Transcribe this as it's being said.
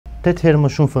8 herë më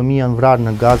shumë fëmijë janë vrarë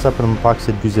në Gaza për më pak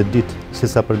se 40 ditë,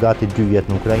 sesa për gati 2 vjet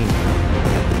në Ukrainë.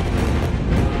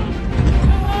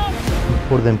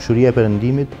 Por dhe mëshiria e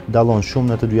Perëndimit dallon shumë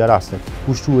në të dyja rastet.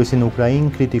 Pushtuesi në Ukrainë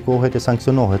kritikohet e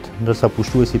sanksionohet, ndërsa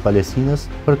pushtuesi i Palestinës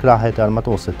përkrahet e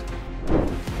armatoset.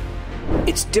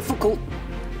 It's difficult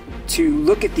to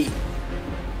look at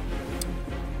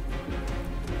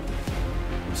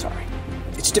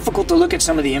It's difficult to look at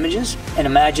some of the images and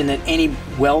imagine that any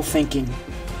well-thinking,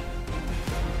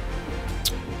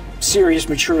 serious,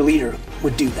 mature leader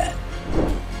would do that.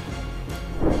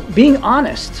 Being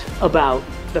honest about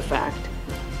the fact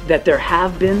that there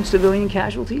have been civilian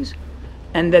casualties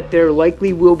and that there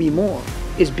likely will be more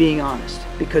is being honest,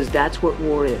 because that's what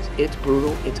war is. It's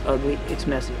brutal, it's ugly, it's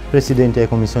messy. Presidenti e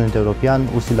Komisionit Evropian,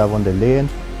 Ursula von der Leyen,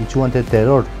 I quante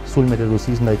terror sulmet e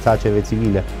Rusisë ndaj çaqeve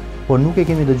civile, por nuk e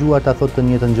kemi dëgjuar ta thotë të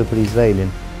njëjtën gjë për Izraelin,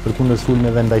 përkundër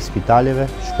sulmeve ndaj spitaleve,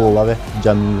 shkollave,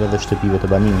 xhamive dhe shtëpive të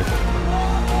banimit.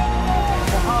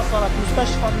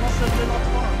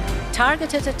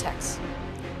 Targeted attacks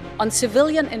on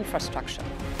civilian infrastructure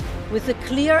with the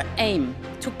clear aim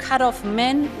to cut off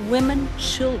men, women,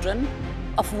 children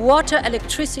of water,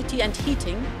 electricity and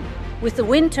heating with the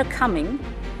winter coming.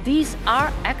 These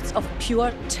are acts of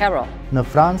pure terror. Në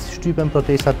Francë shtypen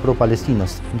protestat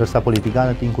pro-Palestinës, ndërsa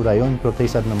politikanët inkurajojnë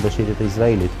protestat në mbështetje të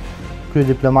Izraelit.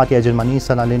 Kryediplomatja e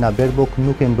Gjermanisë Annalena Baerbock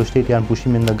nuk e mbështeti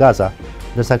armëpushimin në Gaza,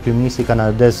 ndërsa kryeministri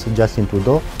kanadez Justin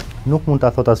Trudeau nuk mund ta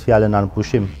thotë as fjalën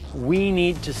armëpushim. We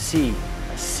need to see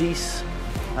a cease.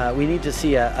 We need to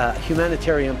see a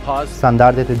humanitarian pause.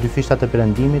 Standartet e dyfishta të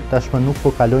Perëndimit tashmë nuk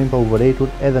po kalojnë pa u vërejtur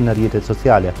edhe në rrjetet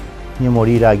sociale. Një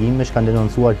mori reagimesh kanë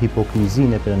denoncuar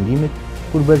hipokrizinë e Perëndimit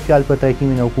kur bën fjalë për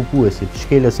trajtimin e okupuesit,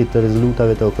 shkelësit të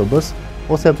rezolutave të OKB-s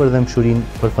ose për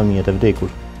dëmshurinë për fëmijët e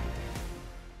vdekur.